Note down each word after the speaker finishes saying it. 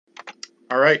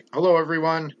All right, hello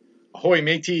everyone. Ahoy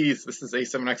mateys, this is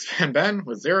A7X Fan Ben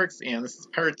with Xerix, and this is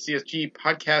Pirate CSG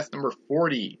podcast number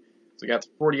 40. So we got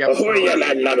 40 episodes. Ahoy, you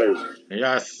land lubbers!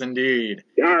 Yes, indeed.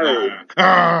 Yarr!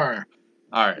 Arr!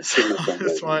 Alright, so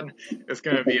this one is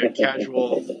going to be a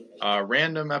casual,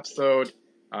 random episode.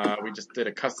 We just did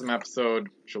a custom episode,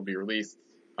 which will be released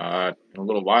in a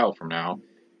little while from now.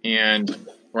 And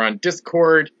we're on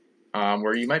Discord,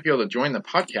 where you might be able to join the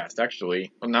podcast,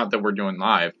 actually. Well, not that we're doing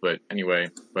live, but anyway.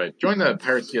 But join the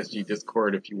Pirate CSG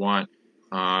Discord if you want.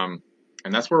 And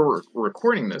that's where we're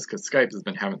recording this, because Skype has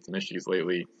been having some issues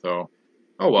lately. So,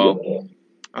 oh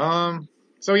well.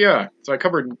 So yeah, so I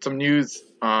covered some news.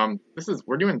 This is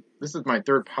my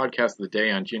third podcast of the day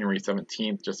on January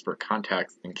 17th, just for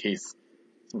context, in case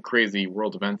some crazy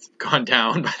world events have gone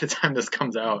down by the time this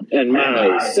comes out. And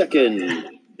my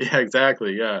second. Yeah,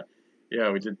 exactly.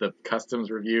 Yeah, we did the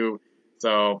customs review,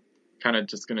 so kind of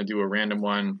just gonna do a random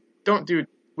one.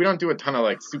 We don't do a ton of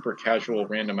like super casual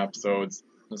random episodes.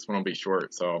 This one will be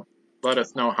short, so let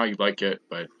us know how you like it.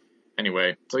 But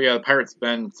anyway, so yeah, the Pirates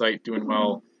Ben site doing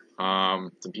well.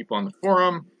 Some people on the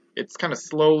forum. It's kind of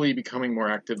slowly becoming more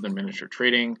active than miniature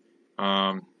trading.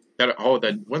 One of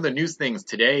the news things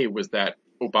today was that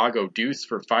Obago Deuce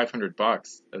for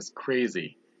 $500. That's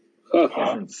crazy. That's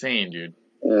insane, dude.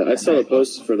 I saw the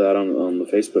post for that on the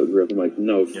Facebook group. I'm like,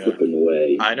 no flipping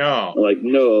way. I know. I'm like,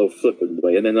 no flipping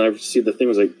way. And then I see the thing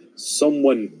was like,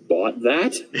 someone bought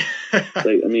that?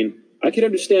 Like, I mean, I could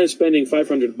understand spending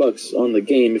 $500 on the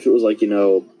game if it was like,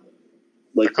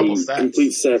 like a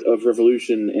complete set of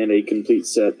Revolution and a complete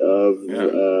set of,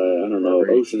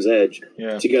 Ocean's Edge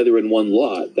together in one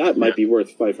lot. That might be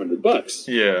worth $500.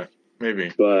 Yeah,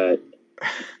 maybe. But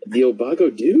the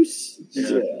Obago Deuce?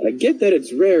 I get that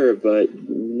it's rare, but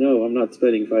no, I'm not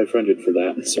spending $500 for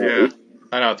that. Sorry. Yeah,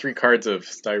 I know, 3 cards of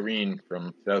Styrene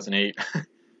from 2008.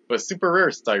 But super rare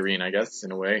Styrene, I guess,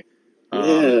 in a way.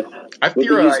 I theorized...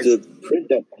 What they used to print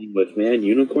that thing with, man?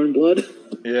 Unicorn blood?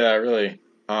 Yeah, really.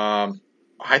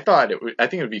 I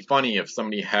think it would be funny if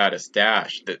somebody had a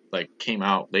stash that like came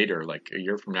out later, like a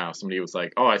year from now. Somebody was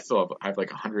like, "Oh, I have like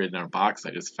 100 in a box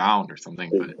I just found or something."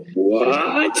 But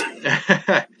what?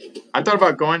 I thought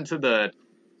about going to the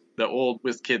old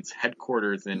WizKids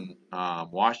headquarters in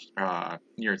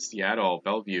near Seattle,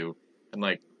 Bellevue, and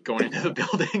like going into the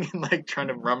building and like trying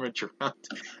to rummage around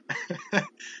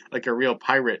like a real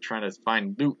pirate trying to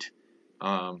find loot.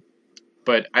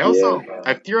 But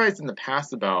I've theorized in the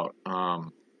past about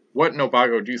what an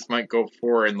Obago Deuce might go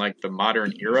for in like the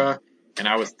modern era, and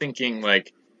I was thinking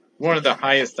like one of the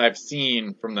highest I've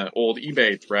seen from the old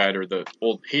eBay thread or the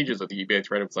old pages of the eBay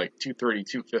thread was like 230,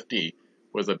 250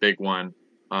 was a big one,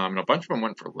 and a bunch of them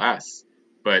went for less.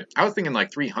 But I was thinking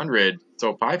like 300,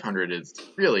 so 500 is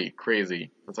really crazy.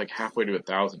 It's like halfway to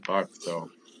 $1,000. So,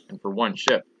 and for one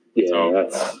ship. Yeah,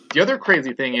 so the other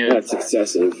crazy thing is that's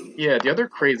excessive. Yeah, the other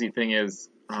crazy thing is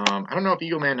I don't know if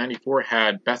Eagleman 94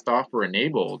 had best offer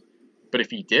enabled, but if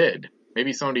he did,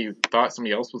 maybe somebody thought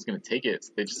somebody else was going to take it,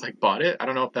 so they just like bought it. I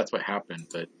don't know if that's what happened,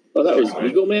 but that was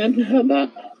Eagleman who had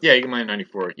that. Yeah, Eagleman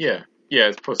 94. Yeah,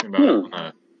 it's posting about it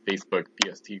on the Facebook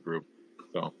PST group.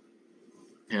 So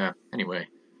yeah. Anyway,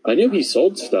 I knew he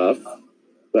sold stuff,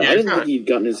 but I didn't think he'd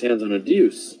gotten his hands on a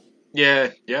Deuce. Yeah,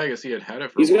 I guess he had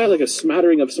it for He's got like a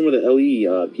smattering of some of the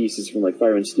LE pieces from like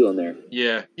Fire and Steel in there.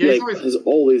 Yeah. He has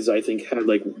always, I think, had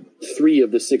like 3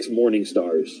 of the 6 Morning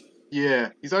Stars. Yeah,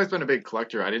 he's always been a big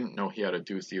collector. I didn't know he had a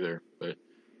Deuce either, but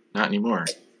not anymore.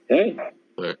 Hey.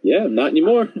 But yeah, not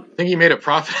anymore. I think he made a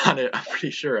profit on it, I'm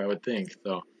pretty sure, I would think.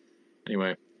 So,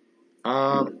 anyway.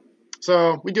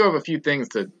 So, we do have a few things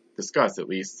to discuss, at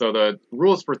least. So, the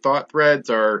rules for thought threads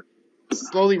are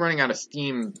slowly running out of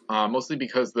steam, mostly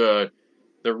because the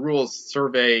rules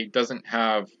survey doesn't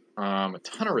have a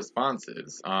ton of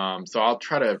responses. So I'll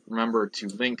try to remember to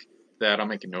link that. I'll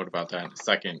make a note about that in a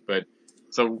second. But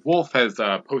so Wolf has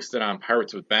posted on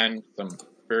Pirates with Ben some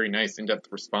very nice in-depth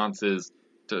responses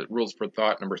to rules for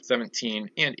thought number 17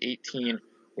 and 18,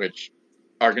 which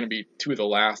are going to be 2 of the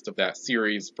last of that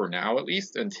series for now, at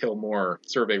least, until more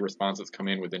survey responses come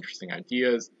in with interesting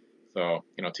ideas. So,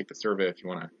 take the survey if you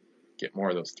want to get more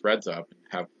of those threads up and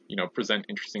have, present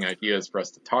interesting ideas for us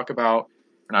to talk about,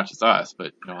 or not just us,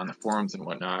 but, on the forums and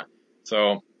whatnot.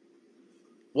 So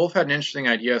Wolf had an interesting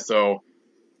idea. So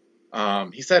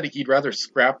he said he'd rather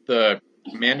scrap the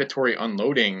mandatory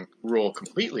unloading rule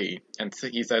completely. And so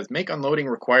he says, make unloading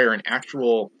require an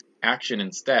actual action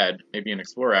instead, maybe an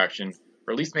explorer action,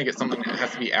 or at least make it something that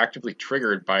has to be actively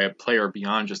triggered by a player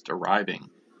beyond just arriving.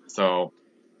 So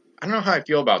I don't know how I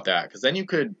feel about that, because then you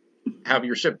could have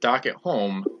your ship dock at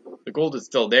home, the gold is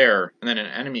still there, and then an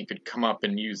enemy could come up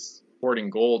and use hoarding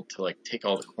gold to like take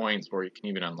all the coins before you can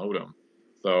even unload them.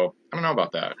 So I don't know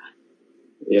about that.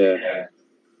 Yeah.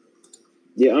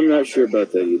 Yeah, I'm not sure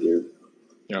about that either.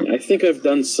 Yeah. I think I've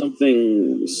done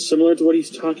something similar to what he's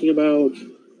talking about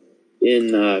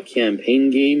in campaign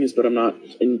games, but I'm not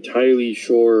entirely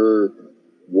sure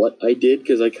what I did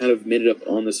because I kind of made it up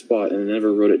on the spot and I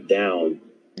never wrote it down.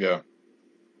 Yeah.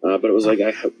 But it was like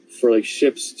for like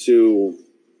ships to,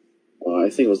 I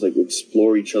think it was like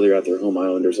explore each other at their home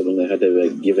island or something. They had to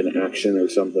like give an action or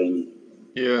something.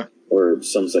 Yeah. Or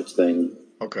some such thing.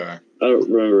 Okay. I don't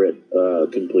remember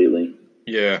it completely.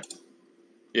 Yeah.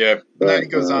 Yeah. And then he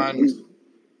goes on.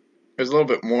 There's a little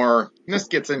bit more. And this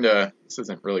gets into, this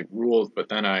isn't really rules, but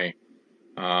then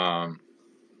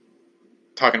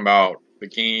talking about the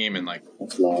game and like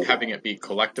having it be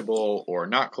collectible or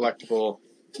not collectible.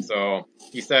 So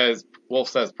Wolf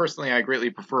says, personally, I greatly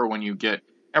prefer when you get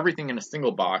everything in a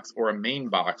single box or a main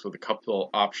box with a couple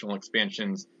optional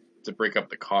expansions to break up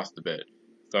the cost a bit.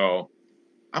 So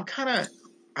I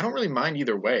don't really mind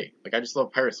either way. Like, I just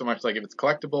love Pirates so much. Like, if it's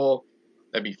collectible,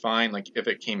 that'd be fine. Like, if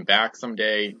it came back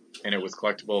someday and it was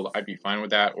collectible, I'd be fine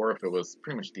with that. Or if it was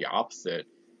pretty much the opposite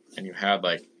and you had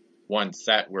like one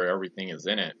set where everything is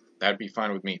in it, that'd be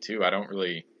fine with me too. I don't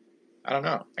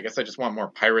know. I guess I just want more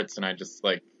Pirates and I just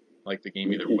like the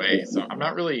game either way. So I'm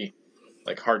not really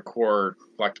like hardcore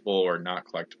collectible or not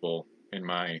collectible in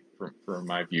for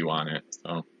my view on it.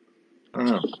 So I don't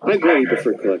know. I greatly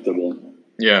prefer collectible.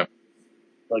 Yeah.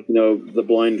 Like, the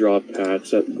blind drop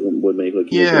packs that would make,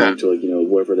 like, going to, like,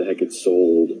 wherever the heck it's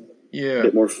sold. Yeah. A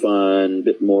bit more fun, a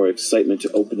bit more excitement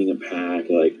to opening a pack,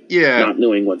 like, not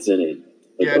knowing what's in it.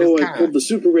 Like, I pulled the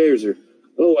super rares, or,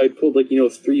 I pulled, like,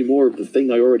 3 more of the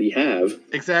thing I already have.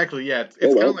 Exactly, yeah. It's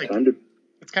kind of like,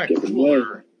 it's kind of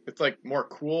cooler. It's, like, more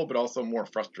cool, but also more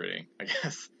frustrating, I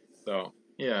guess. So,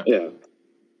 yeah. Yeah.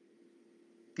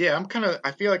 Yeah,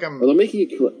 I feel like I'm... Well, they're making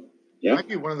it cool. Yeah. I might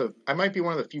be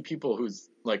one of the few people who's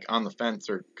like on the fence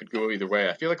or could go either way.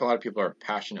 I feel like a lot of people are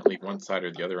passionately one side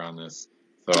or the other on this.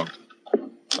 So,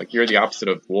 like, you're the opposite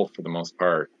of Wolf for the most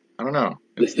part. I don't know.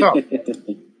 It's tough.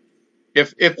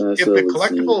 If the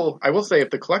collectible, I will say, if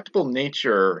the collectible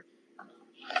nature,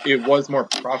 it was more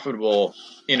profitable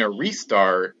in a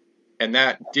restart, and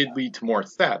that did lead to more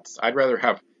sets. I'd rather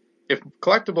have, if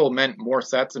collectible meant more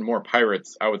sets and more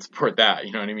pirates, I would support that.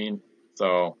 You know what I mean?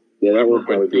 So. Yeah, that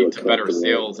would lead to better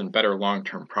sales and better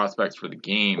long-term prospects for the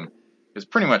game is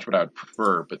pretty much what I would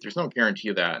prefer, but there's no guarantee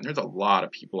of that. And there's a lot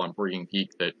of people on Board Game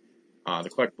Geek that the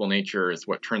collectible nature is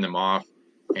what turned them off.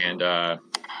 And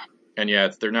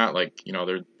yeah, they're not like,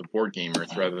 they're the board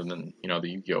gamers rather than, the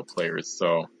Yu-Gi-Oh players.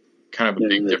 So kind of a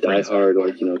big difference. Die-hard,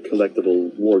 like,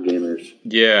 collectible war gamers.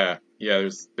 Yeah. Yeah,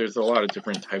 there's a lot of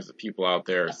different types of people out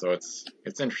there, so it's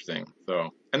interesting.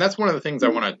 So, and that's one of the things I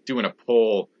want to do in a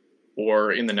poll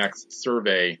or in the next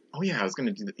survey. Oh yeah, I was going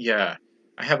to do that. Yeah,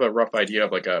 I have a rough idea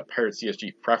of like a Pirate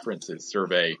CSG preferences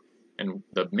survey, and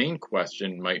the main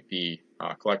question might be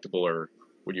collectible, or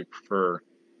would you prefer,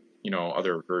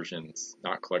 other versions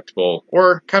not collectible,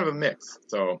 or kind of a mix.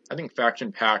 So I think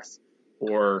faction packs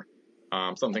or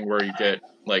something where you get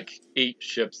like 8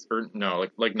 ships, or no,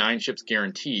 like 9 ships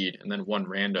guaranteed, and then 1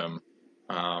 random,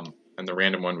 and the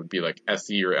random one would be like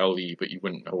SE or LE, but you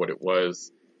wouldn't know what it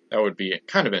was. That would be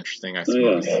kind of interesting, I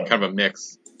suppose. Yeah. Kind of a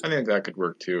mix. I think that could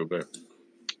work too, but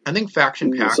I think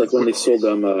faction packs. It's like when they sold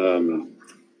them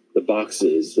the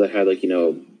boxes that had like 2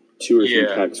 or 3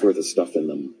 packs worth of stuff in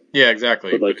them. Yeah,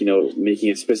 exactly. But like making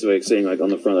it specific, saying like on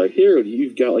the front, like here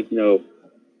you've got like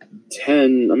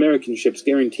 10 American ships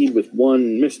guaranteed with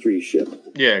 1 mystery ship.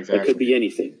 Yeah, exactly. That could be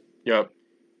anything. Yep.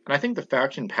 And I think the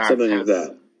faction packs something like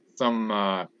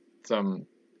that.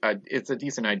 It's a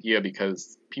decent idea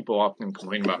because people often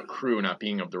complain about a crew not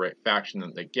being of the right faction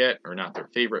that they get, or not their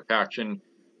favorite faction.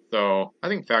 So I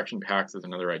think faction packs is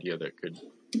another idea that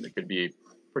could be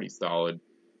pretty solid.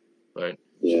 But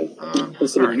yeah,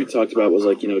 something you talked about was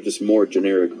like just more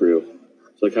generic crew.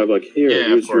 So like have like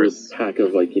here's your pack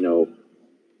of like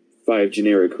 5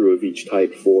 generic crew of each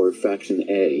type for faction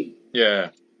A. Yeah,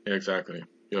 exactly.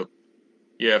 Yep.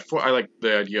 Yeah, I like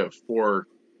the idea of 4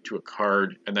 to a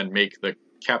card, and then make the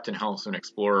Captain Halcyon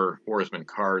Explorer Oarsman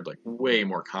card like way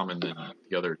more common than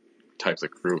the other types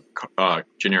of crew,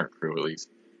 generic crew at least.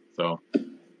 So,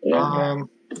 and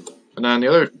then the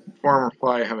other forum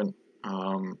reply I haven't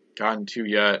gotten to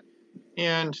yet,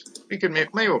 and we could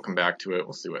maybe we'll come back to it.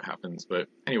 We'll see what happens. But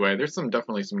anyway, there's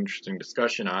definitely some interesting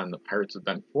discussion on the Pirates of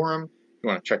Ben forum. If you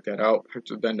want to check that out,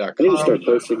 piratesofben.com. I need to start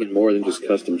posting in more than just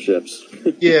custom ships.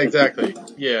 Yeah, exactly.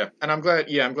 Yeah, and I'm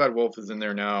glad Wolf is in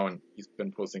there now, and he's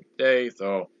been posting today.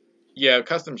 So, yeah,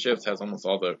 custom ships has almost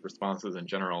all the responses in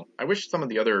general. I wish some of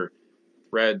the other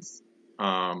threads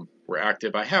were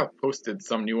active. I have posted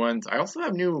some new ones. I also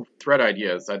have new thread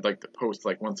ideas I'd like to post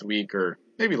like once a week or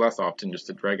maybe less often just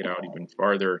to drag it out even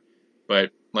farther.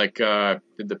 But like,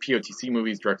 did the POTC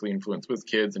movies directly influence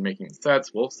WizKids in making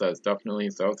sets? Wolf says definitely,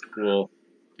 so it's cool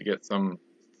to get some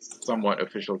somewhat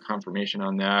official confirmation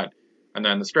on that. And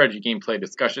then the strategy gameplay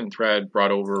discussion thread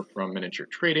brought over from Miniature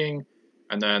Trading.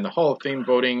 And then the Hall of Fame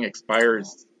voting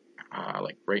expires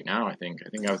like right now, I think. I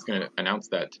think I was going to announce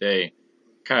that today.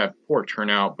 Kind of poor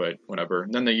turnout, but whatever.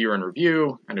 And then the year in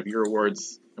review, end of year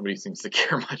awards. Nobody seems to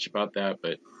care much about that,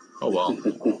 but oh well.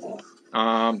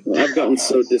 Well, I've gotten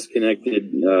so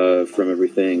disconnected from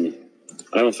everything.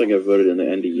 I don't think I've voted in the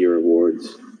end of year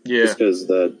awards. Yeah. Just because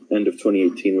the end of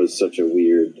 2018 was such a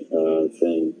weird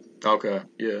thing. Okay.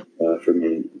 Yeah. For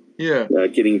me. Yeah.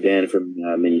 Getting banned from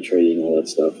mini trading, all that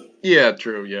stuff. Yeah.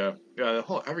 True. Yeah. Yeah. The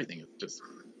whole everything is just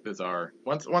bizarre.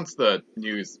 Once the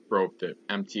news broke that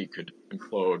MT could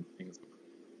implode, things.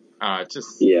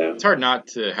 It's hard not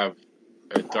to have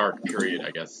a dark period,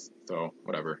 I guess. So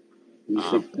whatever.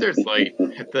 There's light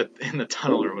in the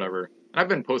tunnel or whatever. And I've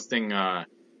been posting on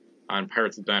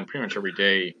Pirates of Ben pretty much every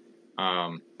day,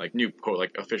 like new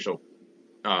like official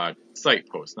site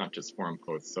posts, not just forum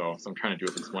posts. So I'm trying to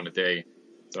do at least one a day.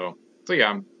 So yeah,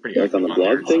 I'm pretty like on the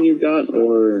blog thing you got,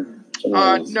 or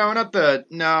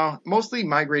no, mostly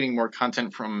migrating more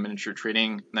content from Miniature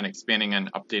Trading and then expanding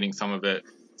and updating some of it.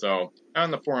 So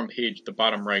on the forum page, the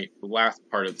bottom right, the last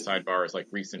part of the sidebar is like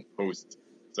recent posts.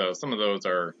 So some of those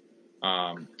are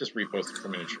just reposted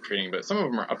from Miniature Trading, but some of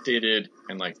them are updated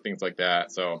and like things like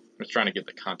that. So I'm just trying to get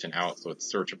the content out so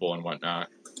it's searchable and whatnot.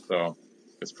 So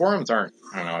because forums aren't,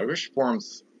 I don't know, I wish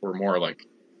forums were more like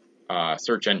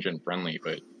search engine friendly,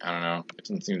 but I don't know, it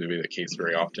doesn't seem to be the case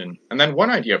very often. And then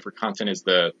one idea for content is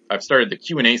I've started the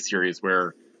Q&A series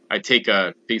where I take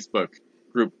a Facebook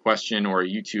group question or a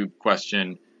YouTube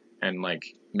question and like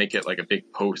make it like a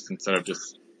big post instead of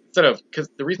because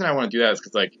the reason I want to do that is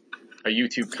because like a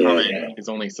YouTube comment is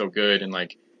only so good, and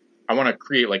like I want to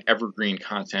create like evergreen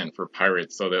content for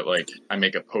Pirates so that like I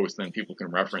make a post and then people can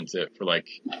reference it for like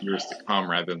years to come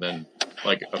rather than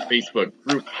like a Facebook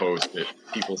group post that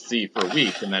people see for a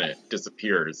week and then it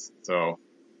disappears. So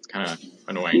it's kind of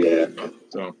annoying. Yeah.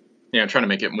 So yeah, I'm trying to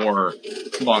make it more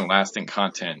long-lasting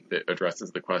content that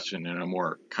addresses the question in a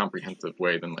more comprehensive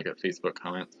way than like a Facebook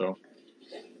comment. So,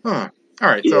 all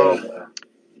right. So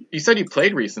you said you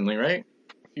played recently, right?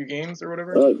 A few games or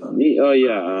whatever.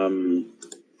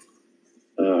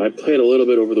 I played a little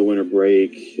bit over the winter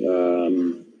break.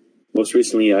 Most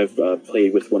recently, I've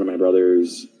played with one of my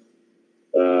brothers.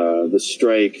 The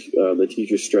strike, the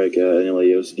teacher strike in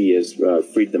LAOSD has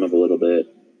freed them up a little bit.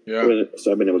 Yeah.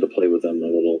 So I've been able to play with them a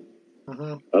little.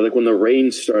 Like when the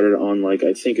rain started on, like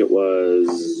I think it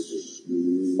was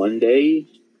Monday,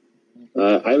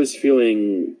 I was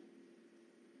feeling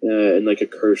in like a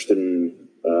cursed and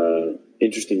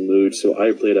interesting mood. So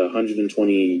I played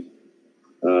 120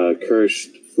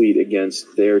 cursed fleet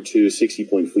against their two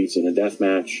 60-point fleets in a death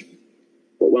match.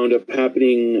 What wound up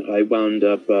happening, I wound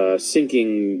up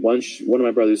sinking one of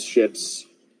my brother's ships,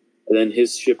 and then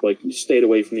his ship like stayed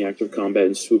away from the active combat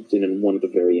and swooped in and won at the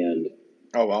very end.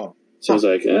 Oh, wow. So I was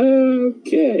like,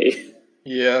 okay.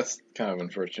 Yeah, that's kind of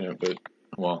unfortunate, but,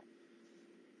 well.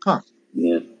 Huh.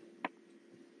 Yeah.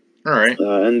 All right.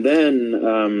 And then,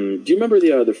 do you remember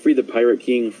the Free the Pirate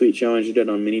King fleet challenge you did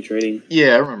on mini trading?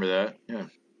 Yeah, I remember that. Yeah.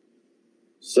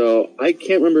 So I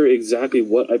can't remember exactly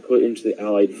what I put into the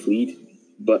Allied fleet,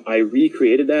 but I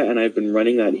recreated that, and I've been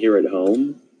running that here at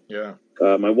home. Yeah.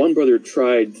 My one brother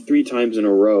tried 3 times in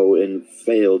a row and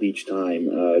failed each time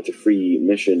to free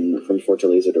mission from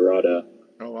Fortaleza Dorada.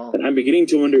 Oh, wow. And I'm beginning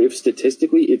to wonder if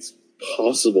statistically it's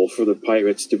possible for the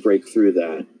pirates to break through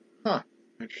that. Huh.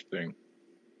 Interesting.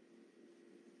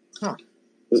 Huh.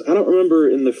 Because I don't remember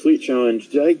in the fleet challenge,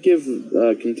 did I give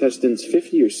contestants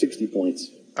 50 or 60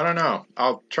 points? I don't know.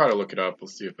 I'll try to look it up. We'll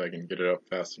see if I can get it up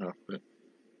fast enough. But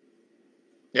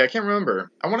yeah, I can't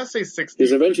remember. I want to say 60.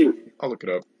 Because eventually, I'll look it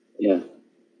up. Yeah.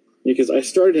 Because I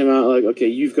started him out like, okay,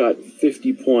 you've got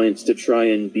 50 points to try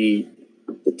and beat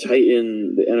the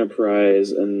Titan, the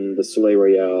Enterprise, and the Soleil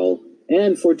Royale,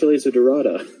 and Fortaleza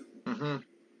Dorada. Mm-hmm.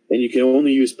 And you can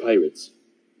only use pirates.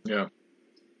 Yeah.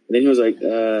 And then he was like,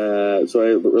 so I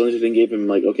relented and gave him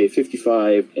like, okay,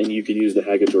 55, and you can use the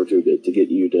Haga Tortuga to get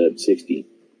you to 60.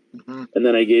 Mm-hmm. And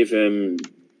then I gave him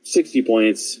 60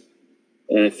 points,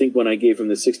 and I think when I gave him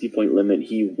the 60-point limit,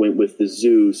 he went with the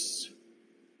Zeus.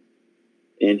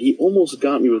 And he almost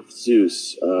got me with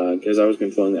Zeus, because I was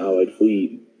controlling the Allied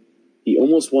fleet. He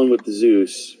almost won with the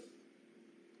Zeus,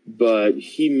 but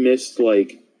he missed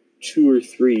like 2 or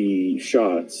 3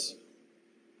 shots.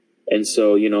 And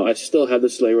so, I still had the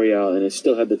Slay Royale and I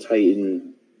still had the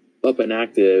Titan up and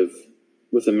active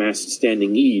with a mast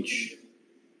standing each.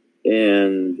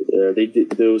 And they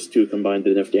did, those two combined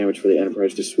did enough damage for the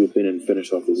Enterprise to swoop in and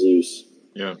finish off the Zeus.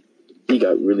 Yeah. He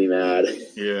got really mad.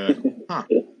 Yeah. Huh.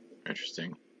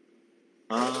 Interesting.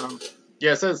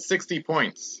 Yeah, it says 60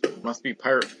 points. Must be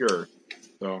Pirate Pure.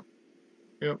 So,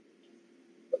 yep.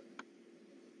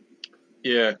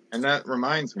 Yeah, and that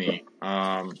reminds me,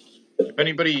 if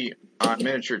anybody on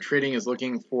Miniature Trading is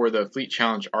looking for the Fleet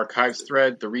Challenge Archives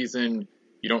thread, the reason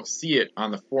you don't see it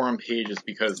on the forum page is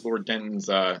because Lord Denton's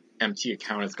MT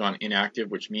account has gone inactive,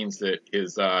 which means that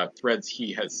his threads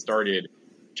he has started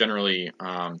generally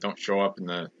don't show up in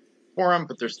the forum,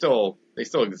 but they still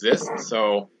exist.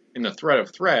 So in the thread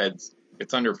of threads,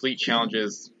 it's under Fleet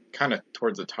Challenges, kind of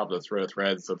towards the top of the thread of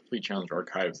threads. So the Fleet Challenge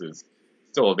Archives is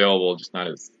still available, just not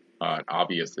as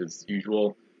obvious as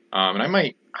usual. And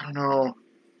I don't know,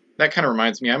 that kind of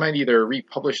reminds me, I might either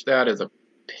republish that as a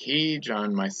page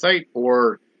on my site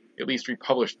or at least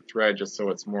republish the thread just so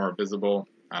it's more visible.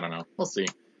 I don't know. We'll see.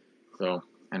 So,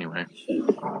 anyway,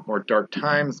 more dark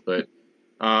times, but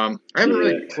I haven't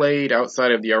really played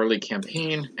outside of the hourly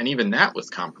campaign, and even that was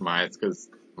compromised because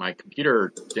my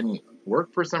computer didn't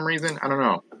work for some reason. I don't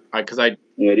know.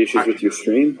 You had issues with your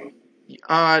stream?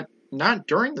 Not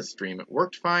during the stream. It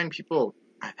worked fine.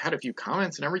 I had a few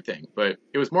comments and everything, but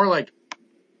it was more like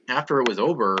after it was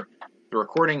over, the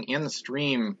recording and the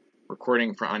stream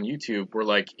recording on YouTube were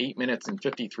like 8 minutes and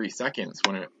 53 seconds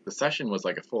when the session was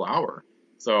like a full hour.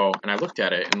 So, and I looked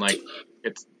at it and like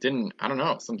I don't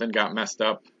know, something got messed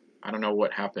up. I don't know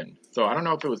what happened. So I don't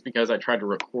know if it was because I tried to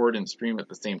record and stream at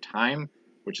the same time,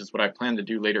 which is what I plan to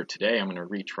do later today. I'm going to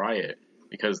retry it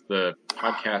because the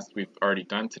podcast we've already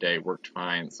done today worked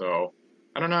fine. So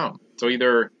I don't know. So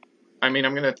I'm going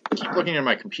to keep looking at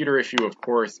my computer issue, of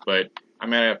course, but I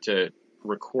might have to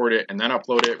record it and then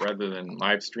upload it rather than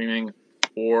live streaming.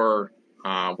 Or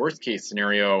worst case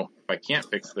scenario, if I can't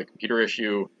fix the computer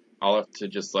issue, I'll have to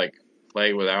just like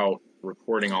play without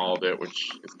recording all of it, which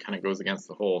kind of goes against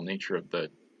the whole nature of the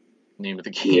name of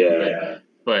the game. Yeah.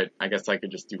 But I guess I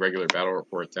could just do regular battle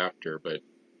reports after, but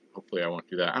hopefully I won't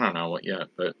do that. I don't know what yet,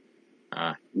 but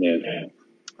yeah.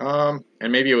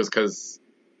 And maybe it was because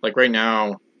like right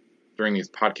now during these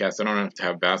podcasts I don't have to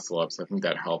have Vassal up, so I think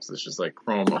that helps. It's just like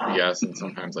Chrome, OBS, and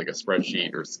sometimes like a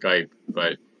spreadsheet or Skype,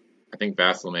 but I think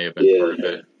Vassal may have been part of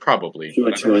it, probably. Too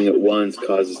much going at once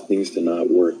causes things to not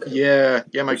work. Yeah,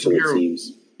 my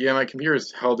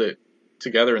computer's held it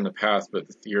together in the past, but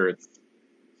this year it's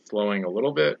slowing a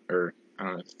little bit, or I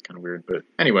don't know, it's kind of weird. But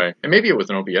anyway, and maybe it was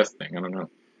an OBS thing, I don't know.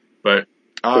 But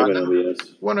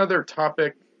one other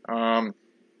topic, I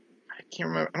can't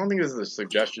remember, I don't think this is a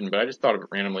suggestion, but I just thought of it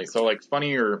randomly. So like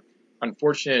funny or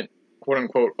unfortunate quote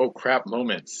unquote oh crap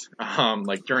moments,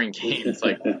 like during games,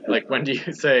 like when do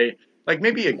you say, like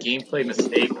maybe a gameplay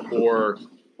mistake or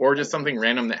just something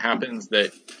random that happens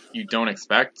that you don't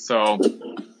expect. So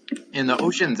in the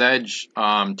Ocean's Edge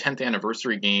 10th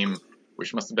anniversary game,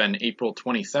 which must have been April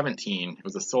 2017, it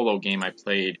was a solo game I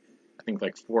played, I think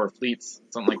like 4 fleets,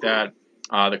 something like that.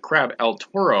 The crab El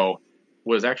Toro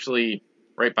was actually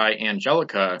right by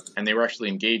Angelica, and they were actually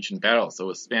engaged in battle, so it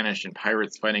was Spanish and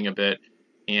pirates fighting a bit,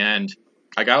 and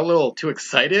I got a little too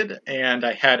excited, and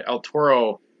I had El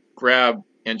Toro grab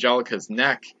Angelica's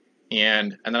neck,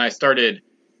 and then I started,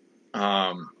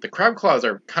 the crab claws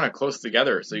are kind of close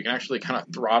together, so you can actually kind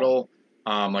of throttle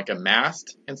like a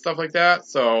mast and stuff like that,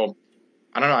 so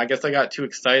I don't know, I guess I got too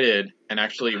excited and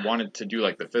actually wanted to do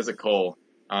like the physical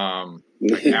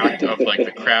act of like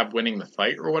the crab winning the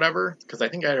fight or whatever, because I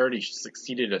think I had already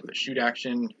succeeded at the shoot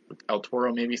action with El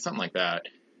Toro, maybe something like that.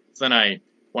 So then I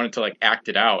wanted to like act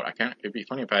it out. It'd be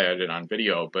funny if I had it on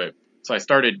video, but so I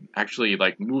started actually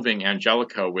like moving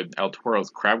Angelica with El Toro's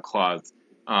crab claws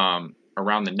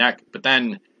around the neck, but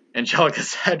then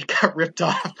Angelica's head got ripped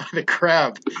off by the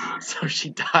crab, so she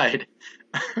died.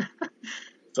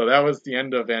 So that was the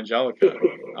end of Angelica.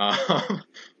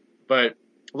 But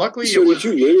luckily, so did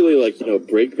you literally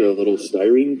break the little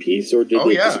styrene piece, or did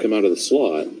it just come out of the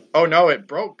slot? Oh no, it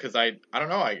broke because I don't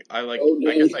know. I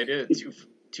guess I did it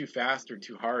too fast or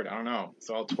too hard. I don't know.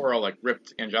 So El Toro like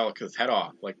ripped Angelica's head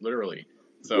off, like literally.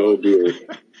 So oh dear.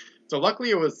 So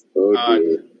luckily it was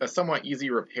a somewhat easy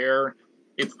repair.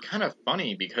 It's kind of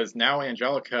funny because now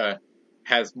Angelica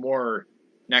has more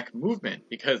neck movement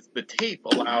because the tape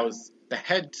allows the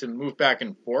head to move back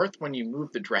and forth when you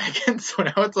move the dragon. So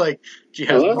now it's like she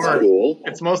has more. Cool.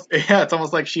 It's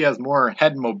almost like she has more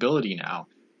head mobility now,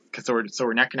 so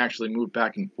her neck can actually move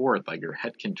back and forth, like her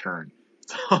head can turn.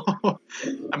 So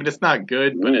I mean, it's not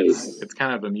good, but it's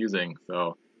kind of amusing.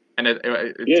 So And it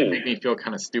did make me feel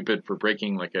kind of stupid for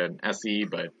breaking like an SE,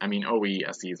 but I mean OE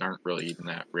SEs aren't really even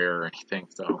that rare or anything,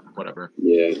 so whatever.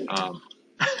 Yeah.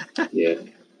 Yeah.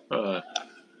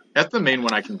 That's the main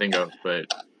one I can think of,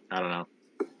 but I don't know.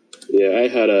 Yeah, I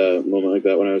had a moment like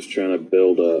that when I was trying to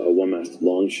build a one-mast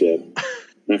longship,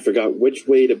 and I forgot which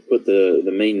way to put the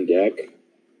main deck.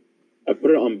 I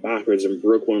put it on backwards and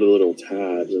broke one of the little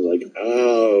tabs. I was like,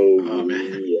 oh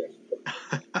man. Yeah.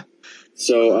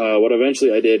 So what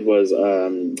eventually I did was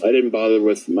I didn't bother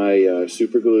with my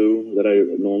super glue that I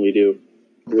normally do.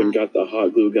 I went and got the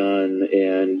hot glue gun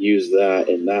and used that,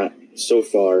 and that so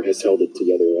far has held it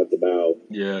together at the bow.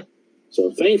 Yeah.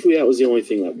 So thankfully that was the only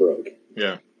thing that broke.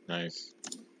 Yeah. Nice.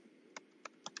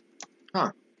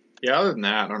 Huh. Yeah, other than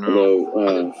that, I don't know.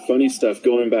 Although, funny stuff,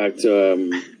 going back to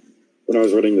when I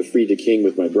was running the Free to King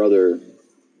with my brother,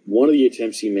 one of the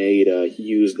attempts he made, he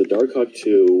used the Darkhawk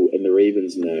 2 and the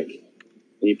Raven's Neck,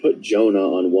 and he put Jonah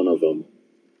on one of them.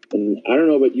 And I don't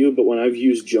know about you, but when I've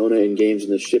used Jonah in games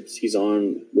and the ship he's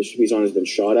on has been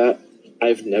shot at,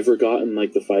 I've never gotten,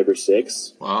 like, the 5 or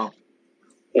 6. Wow.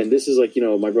 And this is, like,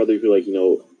 my brother who, like,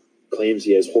 claims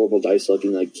he has horrible dice luck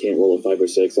and, like, can't roll a 5 or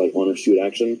 6, like, on a shoot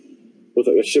action. With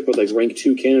a ship with, like, rank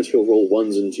 2 cannons, he'll roll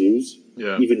 1s and 2s.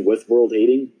 Yeah. Even with world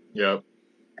hating. Yep.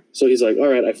 So he's like, all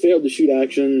right, I failed the shoot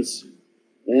actions.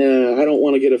 I don't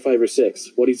want to get a 5 or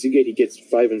 6. What does he get? He gets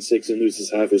 5 and 6 and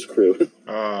loses half his crew.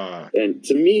 And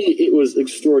to me, it was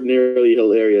extraordinarily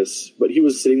hilarious. But he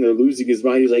was sitting there losing his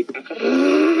mind. He's like,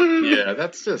 ah! Yeah,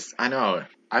 that's just, I know.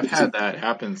 I've had that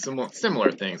happen,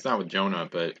 similar things, not with Jonah,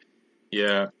 but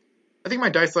yeah. I think my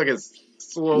dice luck has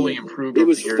slowly improved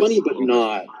over the years. It was funny, but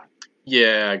not.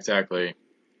 Yeah, exactly.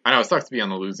 I know, it sucks to be on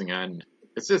the losing end.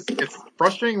 It's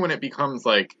frustrating when it becomes,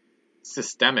 like,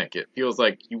 systemic. It feels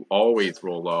like you always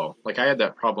roll low. Like, I had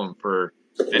that problem for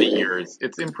many years.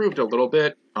 It's improved a little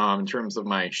bit in terms of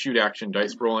my shoot action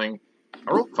dice rolling.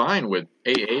 I roll fine with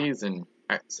AAs and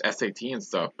SAT and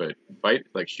stuff, but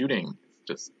shooting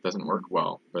just doesn't work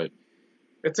well. But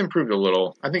it's improved a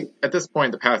little. I think at this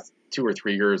point, the past 2 or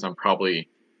 3 years, I'm probably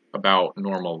about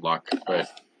normal luck, but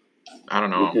I don't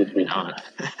know, maybe not.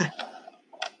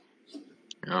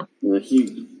 Yeah.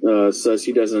 He says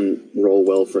he doesn't roll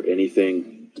well for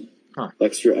anything. Huh.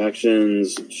 Extra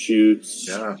actions, shoots,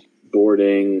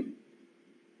 boarding,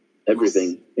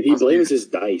 everything. And he blames his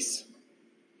dice.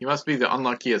 He must be the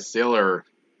unluckiest sailor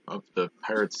of the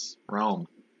pirates' realm.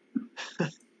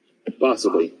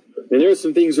 Possibly. And there are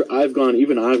some things where I've gone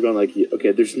like,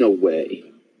 okay, there's no way.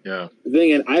 Yeah. The thing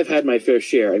is, I've had my fair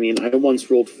share. I mean, I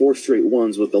once rolled 4 straight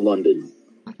 1s with the London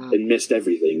and missed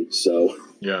everything, so.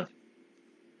 Yeah.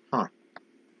 Huh.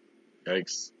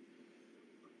 Yikes.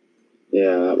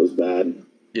 Yeah, that was bad.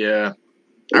 Yeah.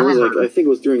 I think it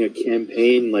was during a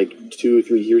campaign like 2 or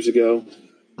 3 years ago.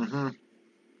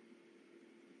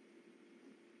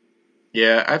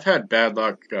 Yeah, I've had bad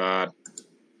luck.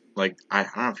 Like, I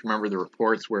don't know if you remember the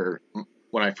reports where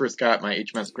when I first got my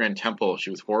HMS Grand Temple, she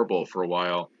was horrible for a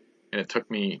while, and it took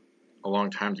me a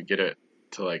long time to get it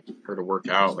to, like, her to work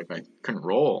out. Like, I couldn't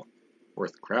roll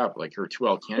worth crap. Like, her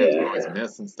 2L cannons would always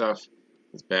miss and stuff.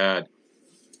 It was bad.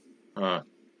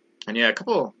 And yeah,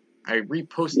 I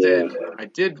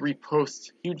did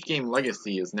repost. Huge Game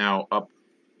Legacy is now up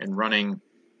and running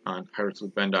on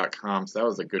pirateswithben.com, so that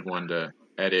was a good one to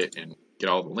edit and get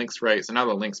all the links right. So now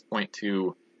the links point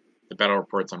to the battle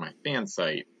reports on my fan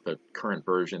site, the current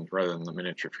versions, rather than the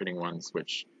miniature trading ones,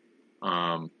 which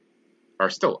are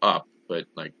still up, but,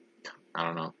 like, I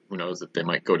don't know. Who knows if they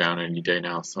might go down any day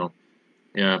now, so,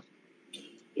 yeah.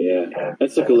 Yeah, I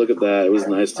took a look at that. It was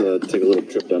nice to take a little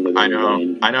trip down the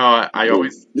lane. I know. I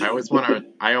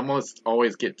almost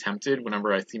always get tempted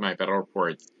whenever I see my battle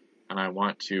reports, and I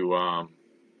want to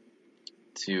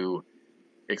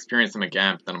experience them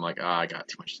again. But then I'm like, I got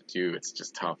too much to do. It's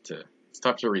just tough to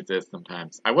resist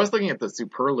sometimes. I was looking at the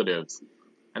superlatives,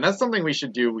 and that's something we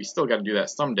should do. We still got to do that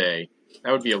someday.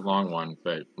 That would be a long one,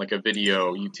 but like a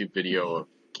YouTube video of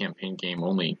campaign game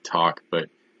only talk. But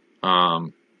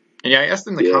and yeah, I asked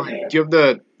in the comment, do you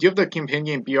have the campaign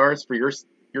game BRs for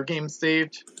your game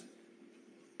saved?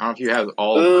 I don't know if you have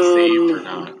all of them saved or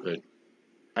not, but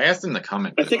I asked in the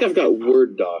comment. I think I've got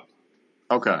Word doc.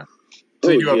 Okay. So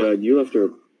you have to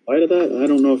reply to that? I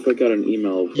don't know if I got an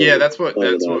email. Yeah, that's what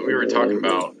we were talking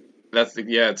about. It's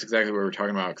exactly what we were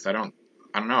talking about, because I don't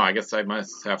know. I guess I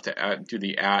must have to do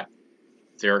the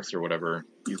 @Xerix or whatever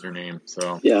username.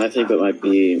 So yeah, I think that might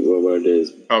be what it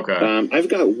is. Okay. I've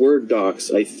got Word docs,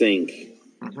 I think,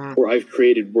 or I've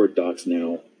created Word docs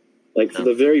now. Like for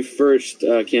the very first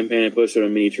campaign I posted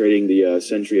on me trading the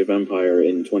Century of Empire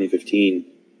in 2015,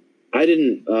 I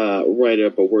didn't write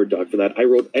up a Word doc for that. I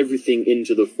wrote everything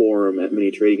into the forum at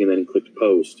Mini Trading and then clicked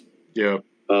post. Yeah.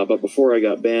 But before I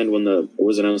got banned, when it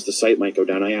was announced the site might go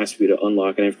down, I asked you to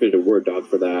unlock, and I've created a Word doc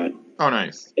for that. Oh,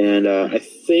 nice. And I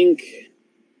think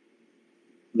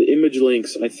the image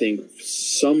links,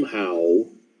 somehow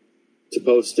to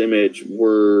post image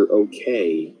were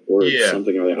okay, or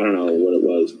something like that. I don't know what it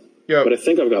was. Yep. But I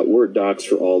think I've got Word docs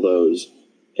for all those.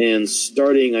 And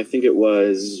starting, I think it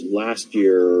was last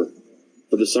year,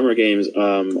 for the summer games,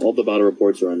 all the battle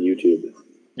reports are on YouTube.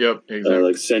 Yep, exactly.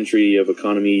 Like Century of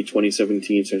Economy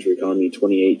 2017, Century Economy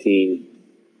 2018.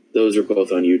 Those are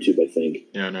both on YouTube, I think.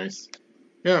 Yeah, nice.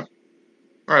 Yeah.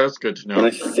 All right, that's good to know. And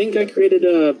I think I created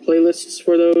playlists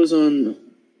for those when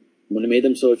I made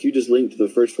them. So if you just link to the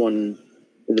first one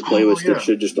in the playlist, it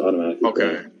should just automatically.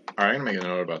 Okay. All right, I'm gonna make a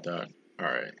note about that. All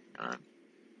right.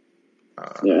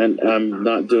 Yeah, and I'm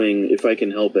not doing, if I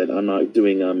can help it, I'm not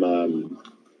doing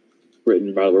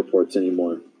written battle reports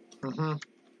anymore. Mm-hmm.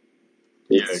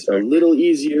 It's a little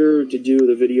easier to do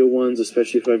the video ones,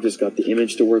 especially if I've just got the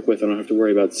image to work with. I don't have to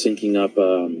worry about syncing up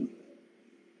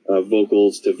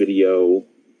vocals to video,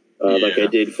 like I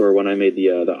did for when I made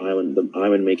the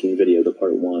island making video, the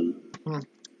part 1.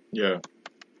 Yeah.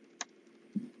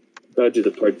 Gotta do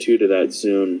the part 2 to that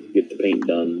soon. Get the paint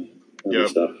done and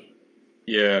stuff.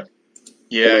 Yeah.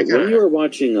 Yeah. When you were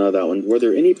watching that one, were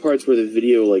there any parts where the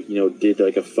video, did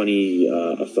like a funny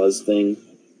a fuzz thing?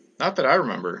 Not that I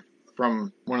remember.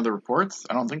 From one of the reports?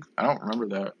 I don't remember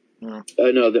that. No,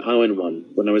 the island one,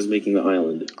 when I was making the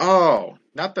island. Oh,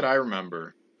 not that I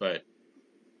remember, but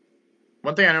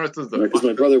one thing I noticed is because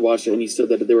my brother watched it and he said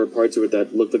that there were parts of it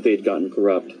that looked like they had gotten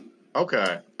corrupt.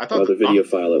 Okay, I thought the video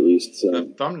file at least. So.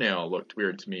 The thumbnail looked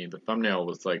weird to me. The thumbnail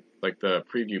was like the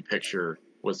preview picture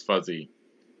was fuzzy,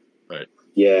 but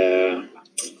yeah.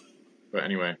 But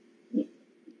anyway.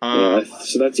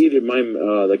 So that's either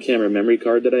the camera memory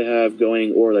card that I have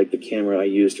going, or like the camera I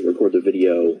use to record the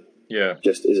video. Yeah.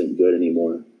 Just isn't good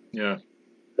anymore. Yeah.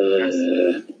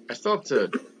 I still have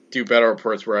to do battle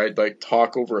reports where I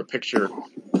talk over a picture,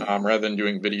 rather than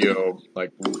doing video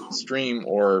stream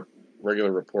or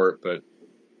regular report. But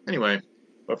anyway,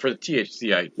 for the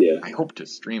THC, I hope to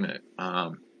stream it,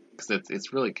 because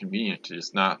it's really convenient to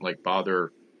just not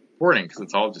bother reporting, because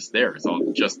it's all just there. It's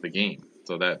all just the game.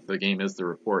 So that the game is the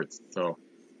reports. So,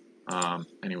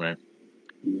 anyway.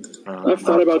 I've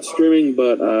thought about streaming,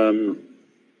 but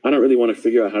I don't really want to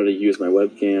figure out how to use my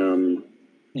webcam.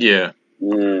 Yeah.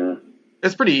 Yeah.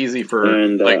 It's pretty easy for.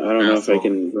 And I don't know if I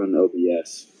can run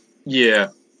OBS. Yeah.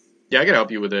 Yeah, I could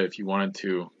help you with it if you wanted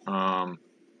to.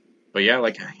 But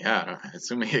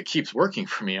assuming it keeps working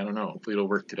for me, I don't know. Hopefully it'll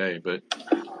work today, but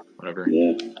whatever.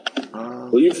 Yeah.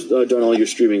 Well, you've done all your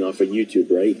streaming off of YouTube,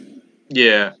 right?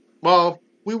 Yeah. Well,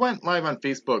 we went live on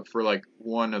Facebook for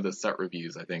one of the set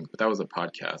reviews, I think, but that was a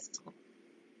podcast. So.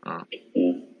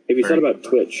 Yeah. Have you thought about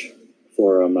Twitch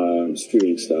for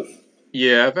streaming stuff?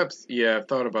 Yeah, I've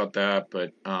thought about that,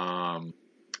 but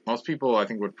most people I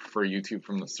think would prefer YouTube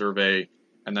from the survey.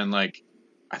 And then I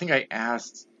think I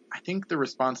asked, I think the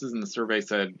responses in the survey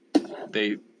said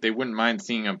they wouldn't mind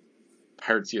seeing a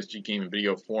Pirate CSG game in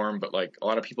video form, but a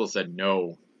lot of people said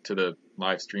no to the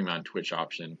live stream on Twitch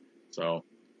option. So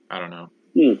I don't know.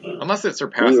 Unless it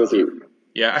surpasses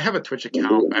I have a Twitch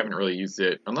account. I haven't really used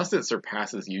it. Unless it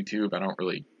surpasses YouTube, I don't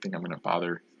really think I'm going to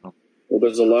bother. So. Well,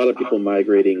 there's a lot of people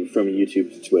migrating from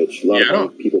YouTube to Twitch. A lot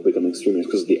of people becoming streamers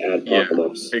because of the ad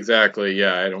apocalypse. Exactly.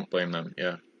 Yeah, I don't blame them.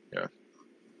 Yeah.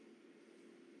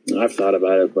 I've thought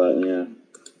about it, but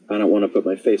I don't want to put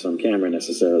my face on camera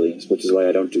necessarily, which is why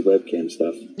I don't do webcam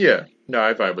stuff. Yeah. No,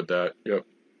 I vibe with that. Yep.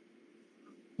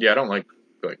 Yeah, I don't like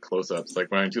close-ups.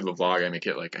 When I do the vlog,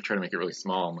 I try to make it really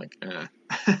small. I'm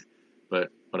eh. But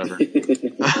whatever.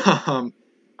 I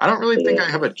don't really think I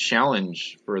have a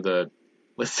challenge for the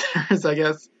listeners, I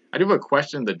guess. I do have a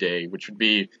question of the day, which would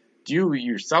be, do you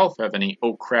yourself have any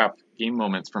oh crap game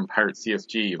moments from Pirate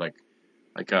CSG, like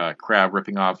a crab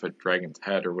ripping off a dragon's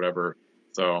head or whatever?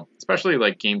 So, especially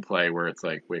gameplay where it's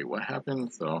wait, what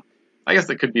happened? So, I guess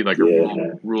it could be a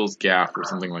rules gaffe or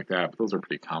something like that, but those are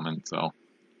pretty common, so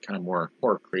kind of more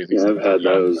crazy. Yeah, I've had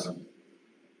those.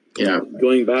 Yeah.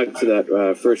 Going back to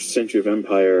that first Century of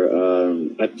Empire,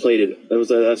 I played it.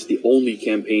 That's the only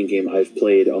campaign game I've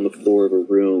played on the floor of a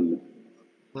room.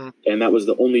 And that was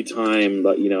the only time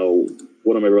that,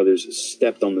 one of my brothers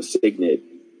stepped on the signet,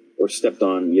 or stepped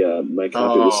on, my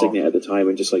copy of the signet at the time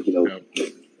and just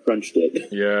crunched it.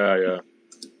 Yeah.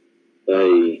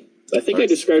 I think I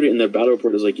described it in the battle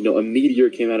report as a meteor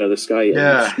came out of the sky and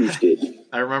squished it.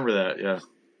 I remember that, yeah.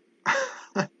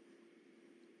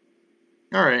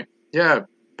 All right. Yeah,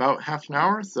 about half an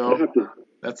hour, so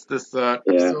that's this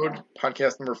episode,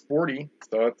 podcast number 40.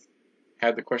 So it's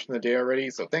had the question of the day already.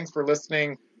 So thanks for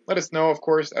listening. Let us know, of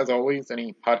course, as always,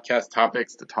 any podcast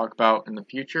topics to talk about in the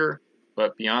future.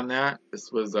 But beyond that,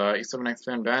 this was E7X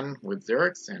Fan Ben with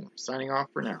Xerix, and signing off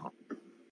for now.